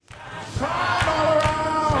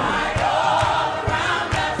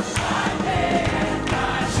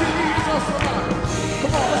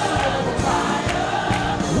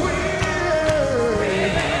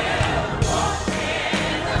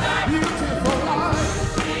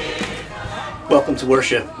Welcome to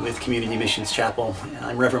worship with Community Missions Chapel.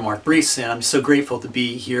 I'm Reverend Mark Brees, and I'm so grateful to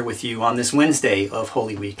be here with you on this Wednesday of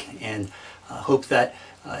Holy Week, and hope that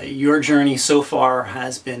your journey so far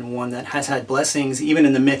has been one that has had blessings even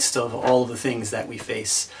in the midst of all of the things that we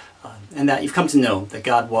face, and that you've come to know that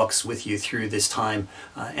God walks with you through this time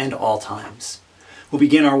and all times. We'll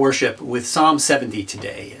begin our worship with Psalm 70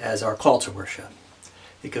 today as our call to worship.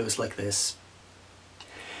 It goes like this.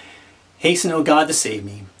 Hasten, O God, to save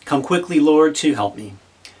me. Come quickly, Lord, to help me.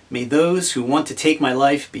 May those who want to take my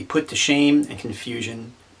life be put to shame and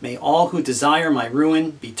confusion. May all who desire my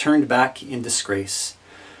ruin be turned back in disgrace.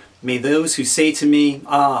 May those who say to me,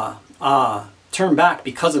 turn back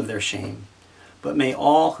because of their shame. But may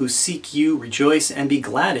all who seek you rejoice and be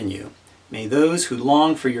glad in you. May those who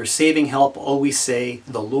long for your saving help always say,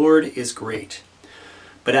 the Lord is great.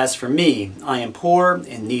 But as for me, I am poor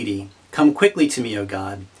and needy. Come quickly to me, O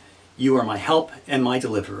God. You are my help and my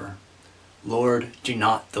deliverer. Lord, do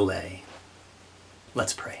not delay.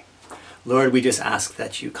 Let's pray. Lord, we just ask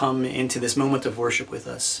that you come into this moment of worship with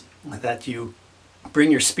us, that you bring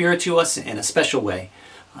your Spirit to us in a special way,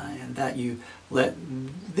 and that you let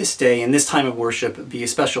this day and this time of worship be a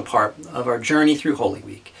special part of our journey through Holy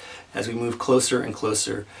Week as we move closer and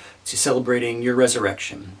closer to celebrating your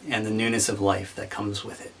resurrection and the newness of life that comes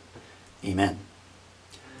with it. Amen.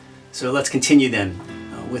 So let's continue then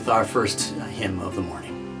with our first hymn of the morning.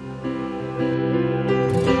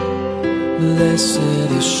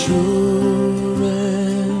 Blessed assurance,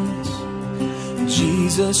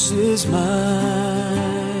 Jesus is mine.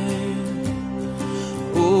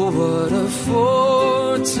 Oh, what a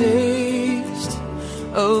foretaste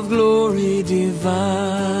of glory divine,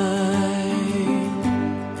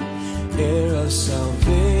 heir of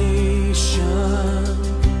salvation,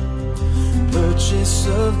 purchase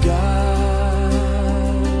of God,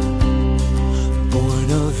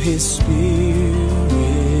 born of His Spirit,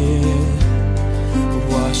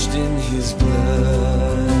 washed in His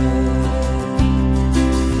blood.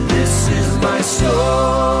 This is my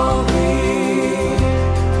story,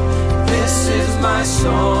 this is my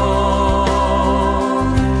song,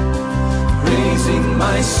 praising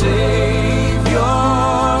my Savior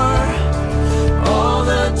all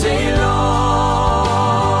the day long.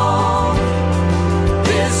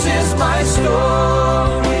 This is my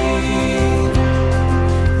story,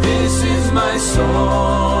 this is my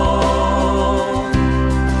song,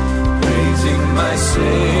 praising my Savior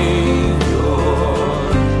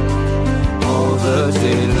all the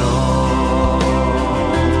day long.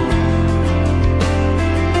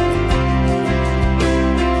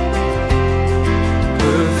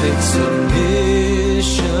 Perfect submission,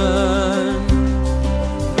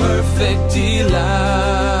 perfect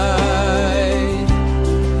delight,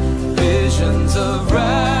 visions of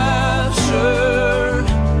rapture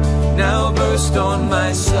now burst on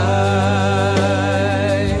my sight.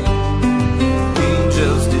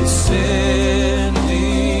 Angels descending,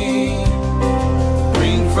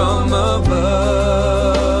 bring from above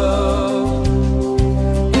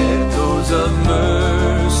echoes of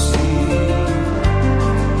mercy,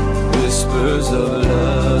 whispers of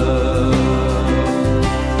love.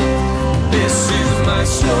 This is my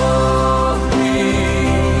story,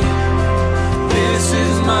 this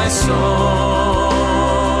is my song,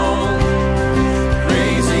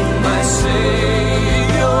 praising my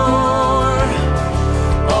Savior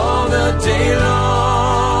all the day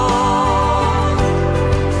long.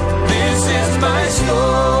 This is my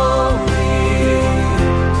story,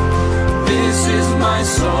 this is my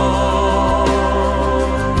song,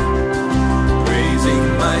 praising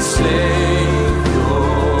my Savior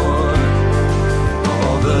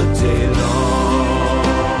all the day long.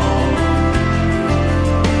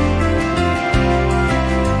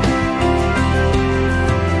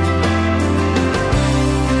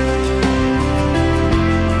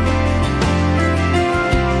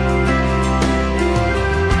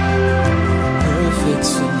 Perfect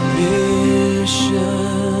submission,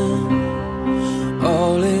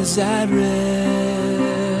 all is at rest.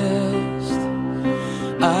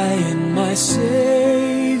 I and my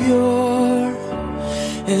Savior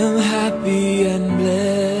am happy and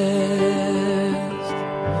blessed,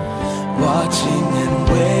 watching and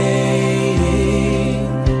waiting,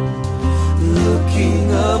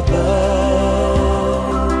 looking above,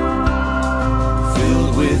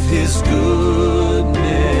 filled with His goodness,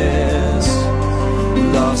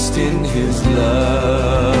 lost in His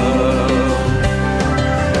love.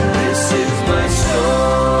 This is my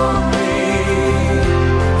story,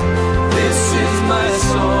 this is my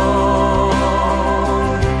song,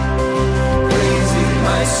 praising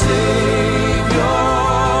my Savior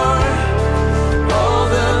all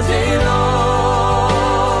the day long.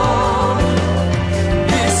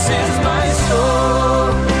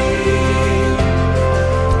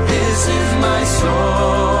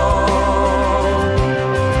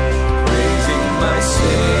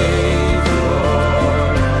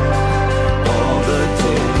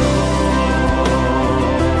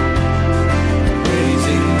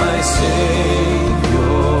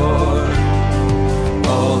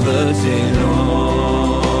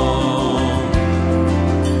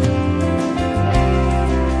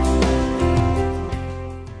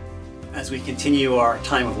 continue our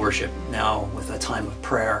time of worship now with a time of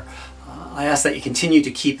prayer. I ask that you continue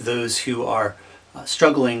to keep those who are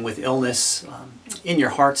struggling with illness in your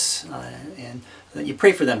hearts, and that you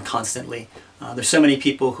pray for them constantly. There's so many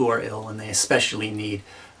people who are ill, and they especially need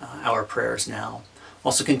our prayers now.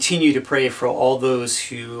 Also continue to pray for all those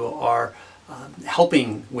who are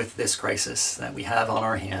helping with this crisis that we have on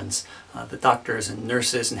our hands. The doctors and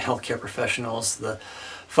nurses and healthcare professionals, the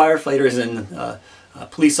firefighters and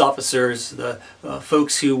police officers, the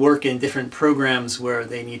folks who work in different programs where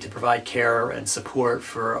they need to provide care and support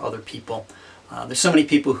for other people. There's so many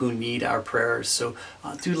people who need our prayers, so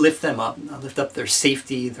do lift them up, lift up their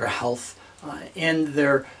safety, their health, and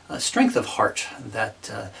their strength of heart,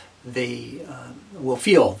 that they will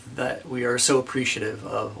feel that we are so appreciative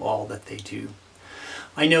of all that they do.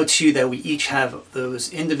 I know too that we each have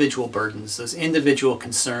those individual burdens, those individual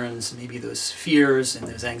concerns, maybe those fears and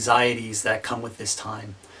those anxieties that come with this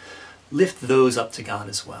time. Lift those up to God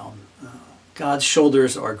as well. God's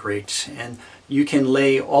shoulders are great, and you can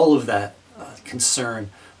lay all of that concern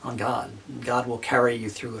on God. God will carry you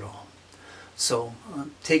through it all. So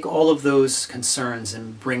take all of those concerns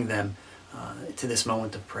and bring them to this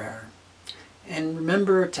moment of prayer. And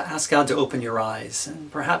remember to ask God to open your eyes. And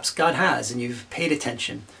perhaps God has, and you've paid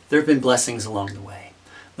attention. There have been blessings along the way.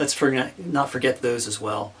 Let's not forget those as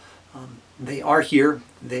well. They are here.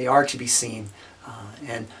 They are to be seen.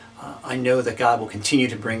 And I know that God will continue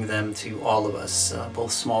to bring them to all of us,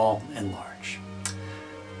 both small and large.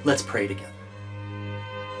 Let's pray together.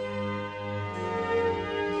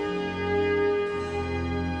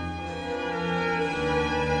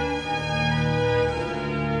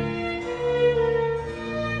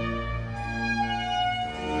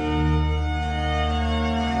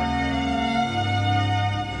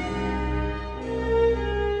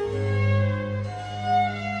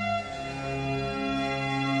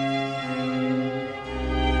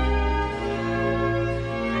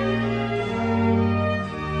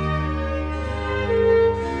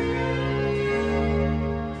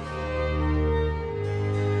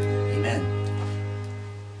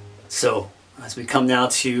 So, as we come now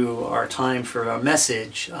to our time for our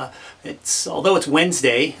message, although it's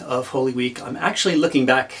Wednesday of Holy Week, I'm actually looking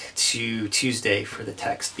back to Tuesday for the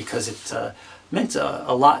text because it meant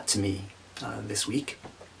a lot to me this week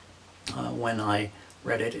when I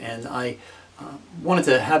read it, and I wanted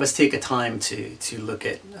to have us take a time to look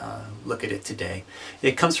at it today.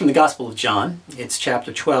 It comes from the Gospel of John. It's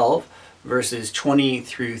chapter 12, verses 20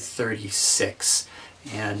 through 36,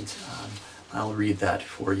 and I'll read that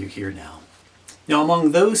for you here now. Now,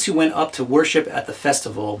 among those who went up to worship at the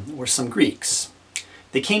festival were some Greeks.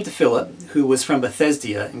 They came to Philip, who was from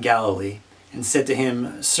Bethsaida in Galilee, and said to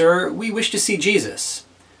him, "Sir, we wish to see Jesus."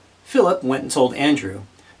 Philip went and told Andrew.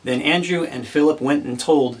 Then Andrew and Philip went and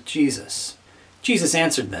told Jesus. Jesus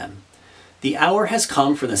answered them, "The hour has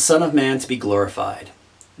come for the Son of Man to be glorified.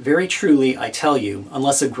 Very truly, I tell you,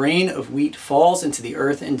 unless a grain of wheat falls into the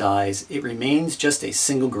earth and dies, it remains just a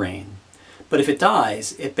single grain. But if it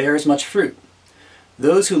dies, it bears much fruit.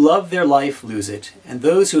 Those who love their life lose it, and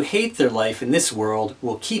those who hate their life in this world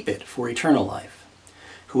will keep it for eternal life.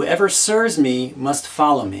 Whoever serves me must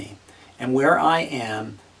follow me, and where I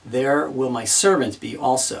am, there will my servant be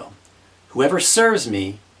also. Whoever serves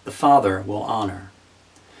me, the Father will honor.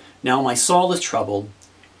 Now my soul is troubled,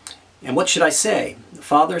 and what should I say?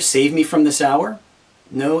 Father, save me from this hour?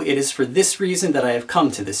 No, it is for this reason that I have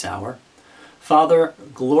come to this hour. Father,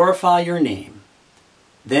 glorify your name."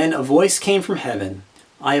 Then a voice came from heaven,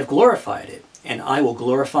 "I have glorified it, and I will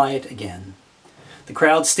glorify it again." The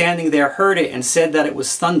crowd standing there heard it and said that it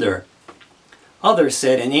was thunder. Others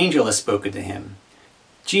said, "An angel has spoken to him."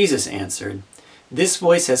 Jesus answered, "This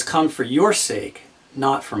voice has come for your sake,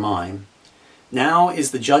 not for mine. Now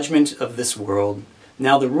is the judgment of this world.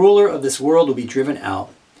 Now the ruler of this world will be driven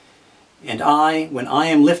out. And I, when I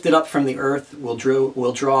am lifted up from the earth, will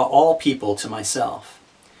draw all people to myself."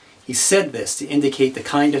 He said this to indicate the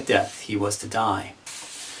kind of death he was to die.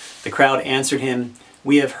 The crowd answered him,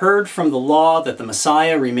 "We have heard from the law that the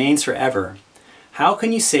Messiah remains forever. How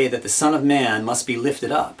can you say that the Son of Man must be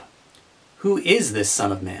lifted up? Who is this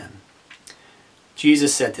Son of Man?"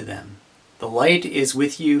 Jesus said to them, "The light is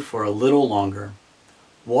with you for a little longer.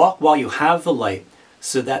 Walk while you have the light,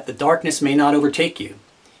 so that the darkness may not overtake you.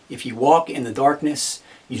 If you walk in the darkness,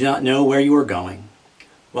 you do not know where you are going.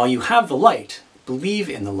 While you have the light, believe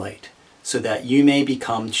in the light, so that you may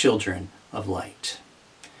become children of light."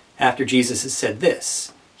 After Jesus had said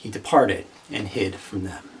this, he departed and hid from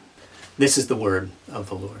them. This is the word of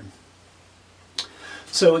the Lord.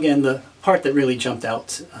 So again, the part that really jumps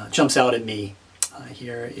out at me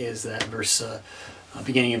here is that verse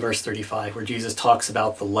beginning in verse 35, where Jesus talks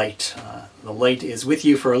about the light. The light is with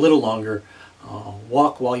you for a little longer.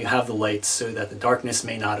 Walk while you have the light so that the darkness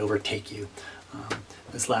may not overtake you.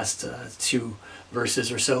 This last two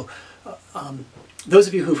verses or so. Those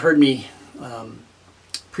of you who've heard me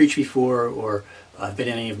preach before or been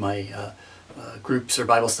in any of my groups or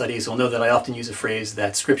Bible studies will know that I often use a phrase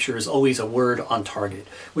that Scripture is always a word on target,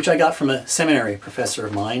 which I got from a seminary professor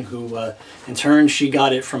of mine who, in turn, she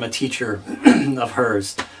got it from a teacher of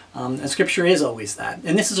hers. And Scripture is always that.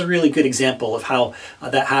 And this is a really good example of how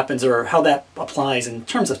that happens or how that applies in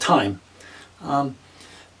terms of time.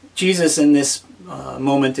 Jesus in this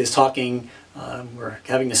moment is talking, we're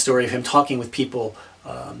having the story of him talking with people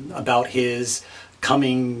about his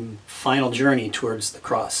coming final journey towards the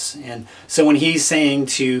cross. And so when he's saying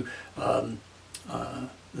to,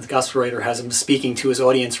 the gospel writer has him speaking to his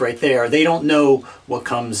audience right there, they don't know what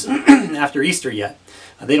comes after Easter yet.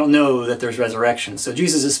 They don't know that there's resurrection. So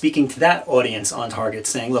Jesus is speaking to that audience on target,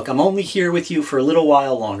 saying, look, I'm only here with you for a little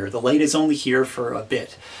while longer. The light is only here for a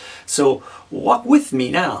bit. So walk with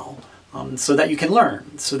me now, so that you can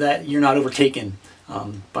learn, so that you're not overtaken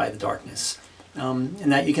by the darkness,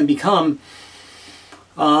 and that you can become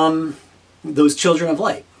those children of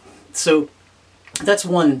light. So that's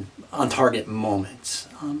one on target moment.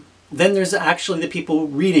 Then there's actually the people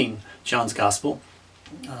reading John's Gospel,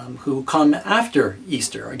 who come after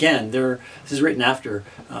Easter. Again, this is written after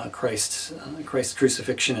Christ's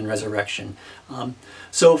crucifixion and resurrection.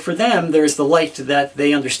 So for them, there's the light that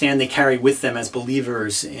they understand they carry with them as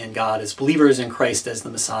believers in God, as believers in Christ as the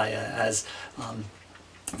Messiah, as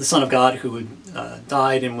the Son of God who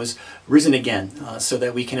died and was risen again, so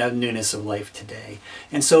that we can have newness of life today.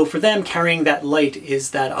 And so for them, carrying that light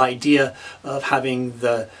is that idea of having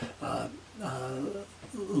the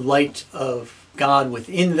light of God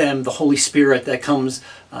within them, the Holy Spirit that comes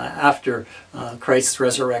after Christ's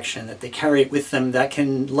resurrection, that they carry it with them, that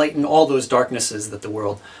can lighten all those darknesses that the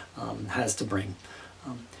world has to bring.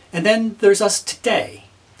 And then there's us today,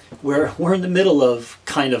 where we're in the middle of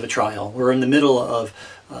kind of a trial. We're in the middle of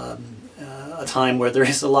a time where there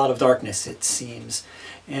is a lot of darkness, it seems.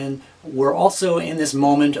 And we're also in this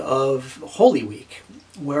moment of Holy Week,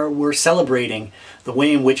 where we're celebrating the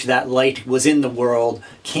way in which that light was in the world,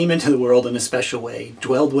 came into the world in a special way,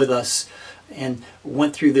 dwelled with us, and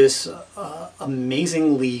went through this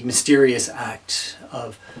amazingly mysterious act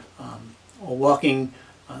of walking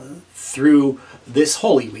through this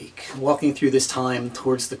Holy Week, walking through this time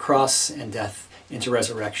towards the cross and death into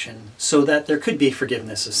resurrection, so that there could be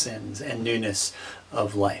forgiveness of sins and newness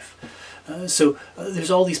of life. So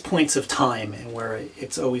there's all these points of time and where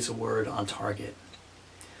it's always a word on target.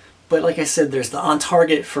 But like I said, there's the on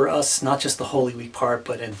target for us, not just the Holy Week part,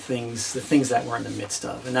 but in the things that we're in the midst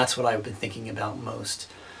of. And that's what I've been thinking about most.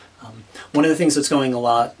 One of the things that's going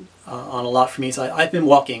on a lot for me is I've been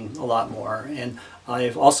walking a lot more. And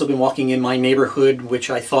I've also been walking in my neighborhood, which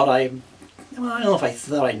I thought I don't know if I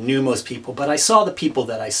thought I knew most people, but I saw the people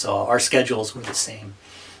that I saw. Our schedules were the same.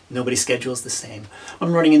 Nobody's schedule is the same.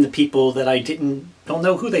 I'm running into people that I don't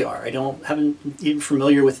know who they are. Haven't even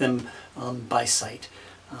familiar with them by sight.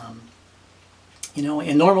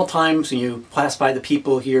 In normal times when you pass by the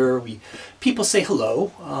people here, people say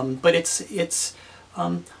hello, but it's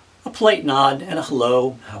a polite nod and a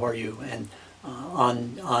hello, how are you, and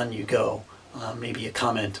on you go. Maybe a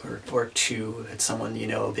comment or two at someone you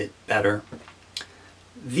know a bit better.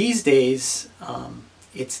 These days,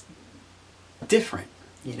 it's different.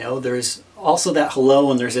 There's also that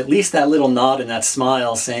hello, and there's at least that little nod and that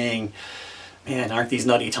smile saying, man, aren't these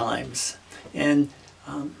nutty times? And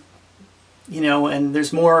and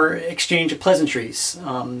there's more exchange of pleasantries,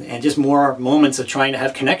 and just more moments of trying to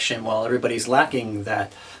have connection while everybody's lacking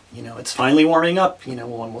that. It's finally warming up,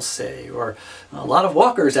 one will say, or a lot of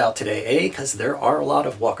walkers out today, because there are a lot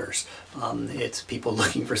of walkers. It's people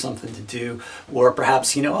looking for something to do, or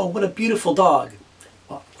perhaps, oh, what a beautiful dog.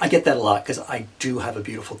 Well, I get that a lot because I do have a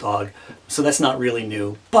beautiful dog, so that's not really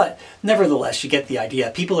new. But nevertheless, you get the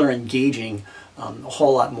idea. People are engaging a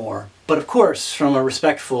whole lot more. But of course, from a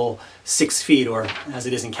respectful 6 feet, or as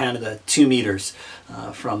it is in Canada, 2 meters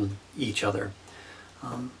from each other.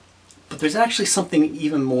 But there's actually something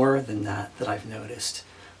even more than that I've noticed.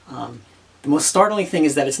 The most startling thing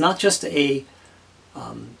is that it's not just a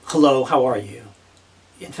hello, how are you?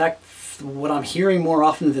 In fact, what I'm hearing more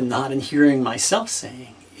often than not and hearing myself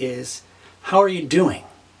saying is, how are you doing?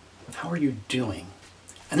 How are you doing?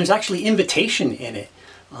 And there's actually invitation in it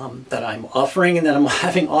that I'm offering and that I'm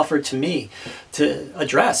having offered to me to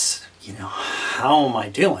address, how am I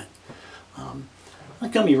doing?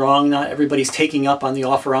 Don't get me wrong, not everybody's taking up on the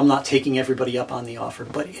offer. I'm not taking everybody up on the offer,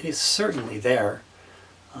 but it is certainly there.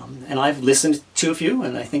 And I've listened to a few,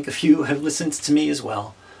 and I think a few have listened to me as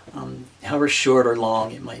well, however short or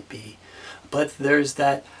long it might be. But there's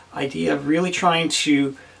that idea of really trying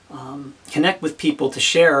to connect with people to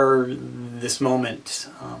share this moment,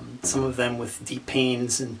 some of them with deep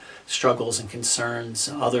pains and struggles and concerns,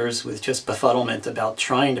 others with just befuddlement about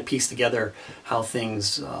trying to piece together how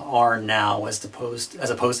things are now as opposed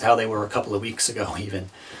to how they were a couple of weeks ago even.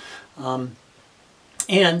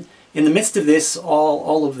 And in the midst of this,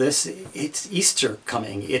 all of this, it's Easter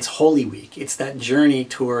coming, it's Holy Week, it's that journey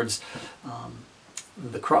towards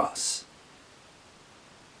the cross.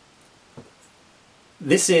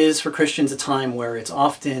 This is, for Christians, a time where it's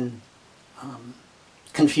often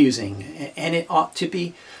confusing, and it ought to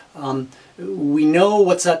be. We know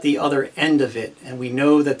what's at the other end of it, and we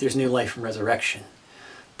know that there's new life and resurrection.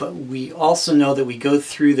 But we also know that we go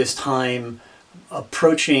through this time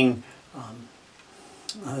approaching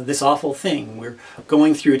this awful thing. We're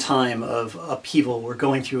going through a time of upheaval. We're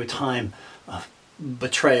going through a time of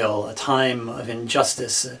betrayal, a time of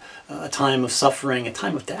injustice, a time of suffering, a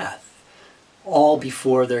time of death. All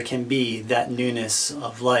before there can be that newness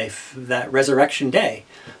of life, that resurrection day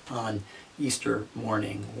on Easter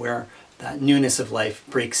morning, where that newness of life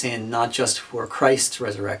breaks in, not just for Christ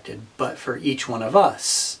resurrected, but for each one of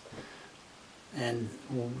us, and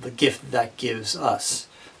the gift that gives us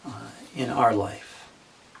in our life.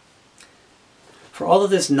 For all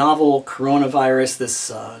of this novel coronavirus,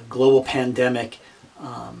 this global pandemic,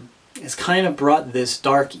 has kind of brought this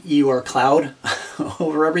dark Eeyore cloud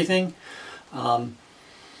over everything.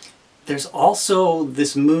 There's also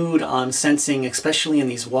this mood I'm sensing, especially in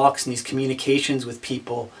these walks and these communications with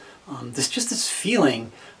people, there's just this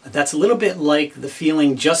feeling that's a little bit like the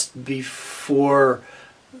feeling just before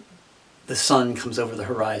the sun comes over the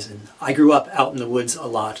horizon. I grew up out in the woods a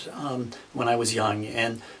lot when I was young,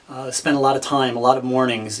 and spent a lot of time, a lot of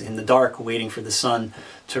mornings in the dark waiting for the sun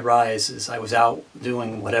to rise as I was out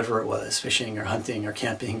doing whatever it was, fishing or hunting or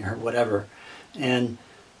camping or whatever. And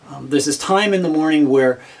there's this time in the morning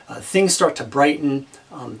where things start to brighten,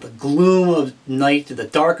 the gloom of night, the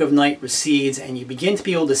dark of night recedes, and you begin to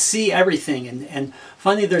be able to see everything, and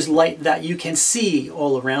finally there's light that you can see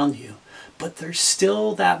all around you. But there's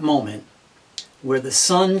still that moment where the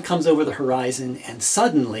sun comes over the horizon and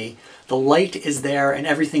suddenly the light is there and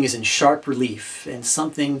everything is in sharp relief, and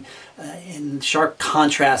something in sharp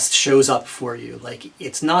contrast shows up for you. Like,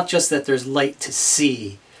 it's not just that there's light to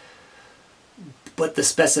see, but the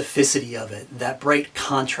specificity of it, that bright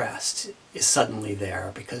contrast, is suddenly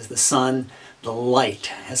there because the sun, the light,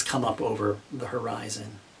 has come up over the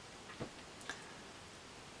horizon.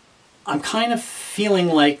 I'm kind of feeling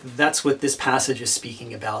like that's what this passage is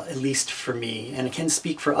speaking about, at least for me, and it can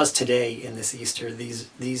speak for us today in this Easter.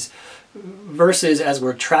 These verses, as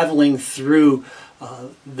we're traveling through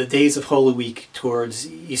the days of Holy Week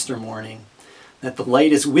towards Easter morning, that the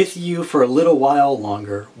light is with you for a little while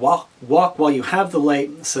longer. Walk while you have the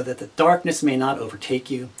light, so that the darkness may not overtake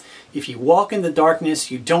you. If you walk in the darkness,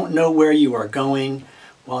 you don't know where you are going.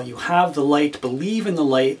 While you have the light, believe in the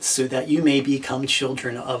light, so that you may become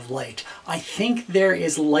children of light. I think there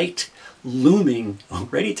is light looming,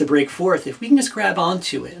 ready to break forth, if we can just grab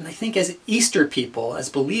onto it. And I think as Easter people, as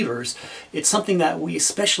believers, it's something that we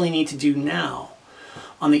especially need to do now.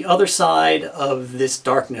 On the other side of this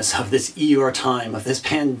darkness, of this Eeyore time, of this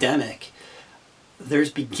pandemic,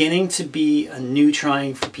 there's beginning to be a new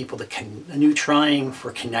trying for people to a new trying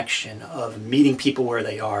for connection, of meeting people where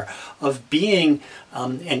they are, of being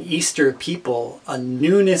an Easter people, a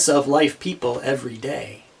newness of life people every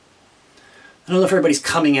day. I don't know if everybody's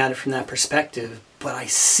coming at it from that perspective, but I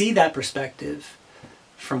see that perspective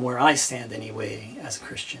from where I stand anyway as a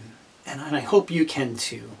Christian, and I hope you can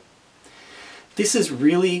too. This is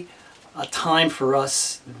really a time for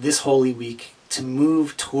us this Holy Week to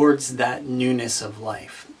move towards that newness of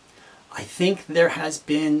life. I think there has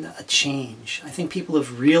been a change. I think people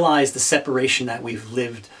have realized the separation that we've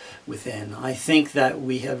lived within. I think that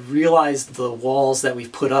we have realized the walls that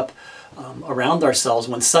we've put up around ourselves,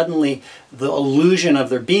 when suddenly the illusion of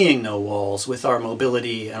there being no walls with our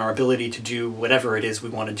mobility and our ability to do whatever it is we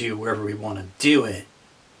want to do, wherever we want to do it,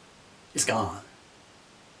 is gone.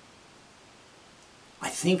 I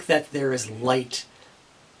think that there is light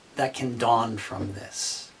that can dawn from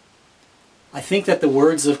this. I think that the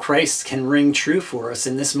words of Christ can ring true for us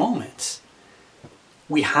in this moment.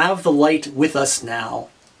 We have the light with us now.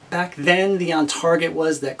 Back then, the on target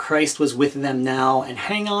was that Christ was with them now, and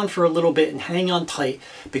hang on for a little bit and hang on tight,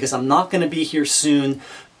 because I'm not going to be here soon,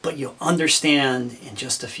 but you'll understand in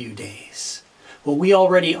just a few days. Well, we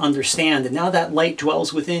already understand, and now that light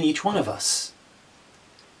dwells within each one of us.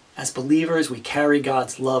 As believers, we carry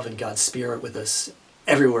God's love and God's Spirit with us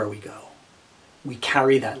everywhere we go. We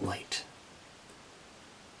carry that light.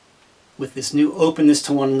 With this new openness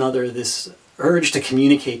to one another, this urge to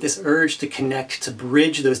communicate, this urge to connect, to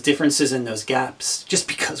bridge those differences and those gaps, just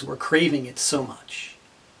because we're craving it so much.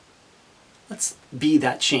 Let's be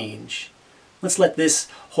that change. Let's let this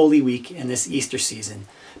Holy Week and this Easter season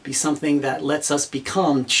be something that lets us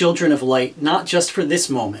become children of light, not just for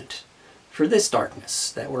this moment, for this darkness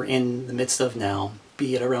that we're in the midst of now,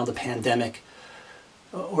 be it around the pandemic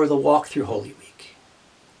or the walk through Holy Week,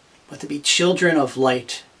 but to be children of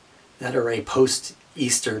light that are a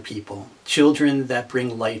post-Easter people, children that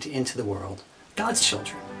bring light into the world, God's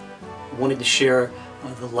children, wanted to share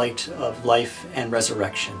the light of life and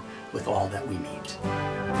resurrection with all that we meet.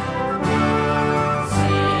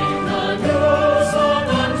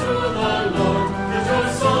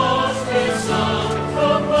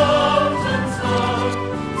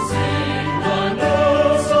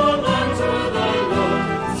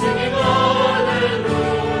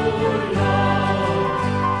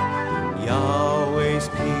 Yahweh's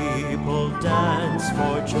people dance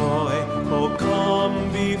for joy. Oh,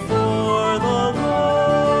 come before